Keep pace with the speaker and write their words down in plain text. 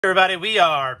Everybody, we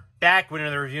are back with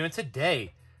another review, and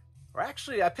today,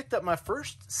 I picked up my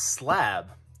first slab.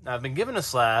 Now, I've been given a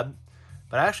slab,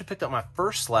 but I actually picked up my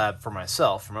first slab for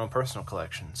myself, for my own personal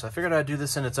collection. So I figured I'd do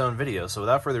this in its own video. So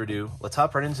without further ado, let's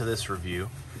hop right into this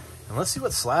review, and let's see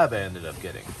what slab I ended up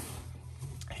getting.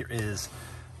 Here is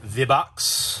the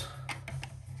box.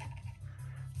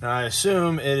 Now, I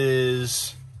assume it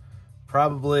is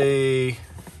probably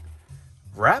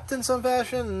wrapped in some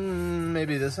fashion.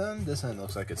 Maybe this end? This end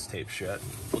looks like it's taped shut.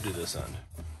 We'll do this end.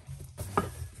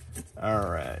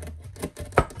 Alright.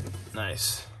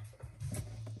 Nice.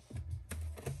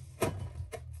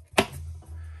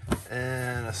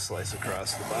 And a slice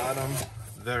across the bottom.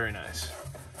 Very nice.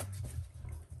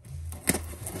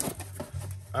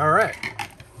 Alright.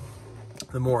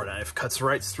 The Moore knife cuts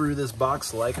right through this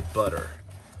box like butter.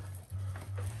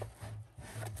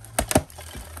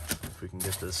 We can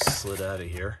get this slid out of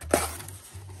here.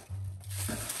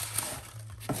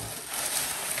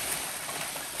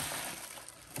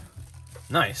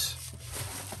 Nice.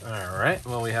 Alright,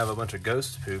 well, we have a bunch of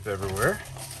ghost poop everywhere.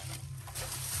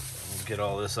 We'll get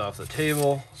all this off the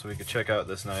table so we can check out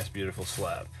this nice, beautiful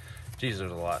slab. Geez,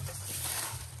 there's a lot.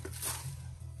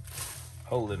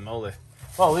 Holy moly.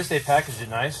 Well, at least they packaged it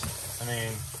nice. I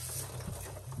mean,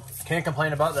 can't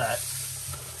complain about that.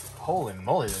 Holy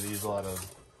moly, they use a lot of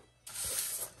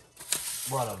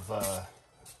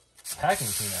packing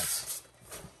peanuts.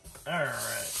 Alright,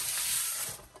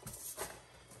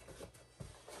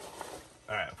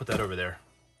 put that over there.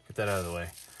 Get that out of the way.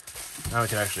 Now we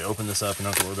can actually open this up and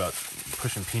not have to worry about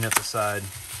pushing peanuts aside.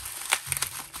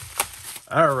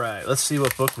 Alright, let's see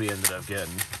what book we ended up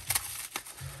getting.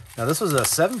 Now, this was a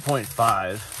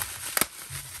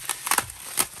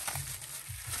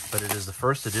 7.5, but it is the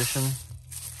first edition,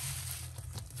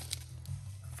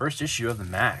 first issue of the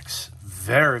Maxx.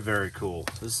 Very, very cool.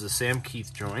 This is a Sam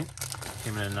Keith joint.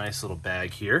 Came in a nice little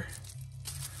bag here.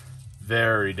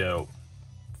 Very dope.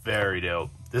 Very dope.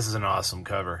 This is an awesome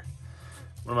cover.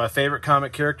 One of my favorite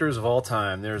comic characters of all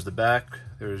time. There's the back.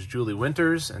 There's Julie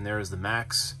Winters, and there's the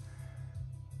Maxx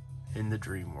in the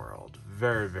dream world.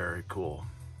 Very, very cool.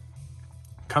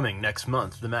 Coming next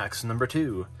month, the Maxx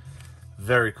 #2.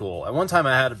 Very cool. At one time,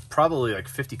 I had probably like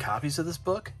 50 copies of this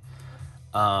book.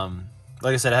 Like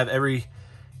I said, I have every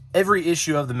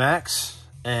issue of the Maxx,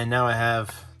 and now I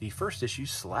have the first issue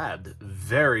Slabbed.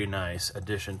 Very nice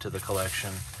addition to the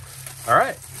collection.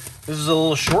 Alright, this is a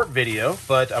little short video,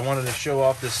 but I wanted to show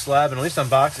off this slab and at least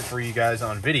unbox it for you guys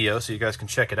on video so you guys can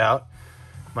check it out.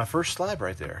 My first slab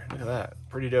right there. Look at that.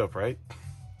 Pretty dope, right?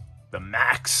 The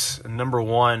Maxx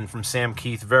 #1 from Sam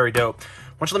Keith. Very dope. Why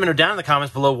don't you let me know down in the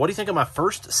comments below, what do you think of my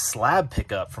first slab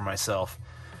pickup for myself?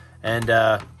 And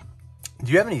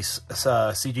do you have any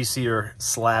CGC or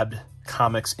Slabbed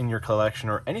comics in your collection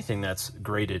or anything that's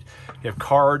graded? You have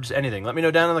cards, anything. Let me know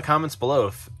down in the comments below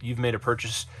if you've made a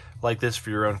purchase like this for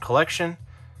your own collection.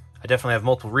 I definitely have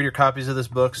multiple reader copies of this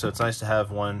book, so it's nice to have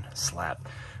one slab.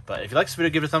 But if you like this video,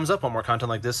 give it a thumbs up. Want more content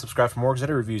like this, subscribe for more, because I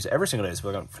do reviews every single day. So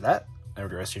look out for that. Have a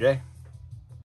good rest of your day.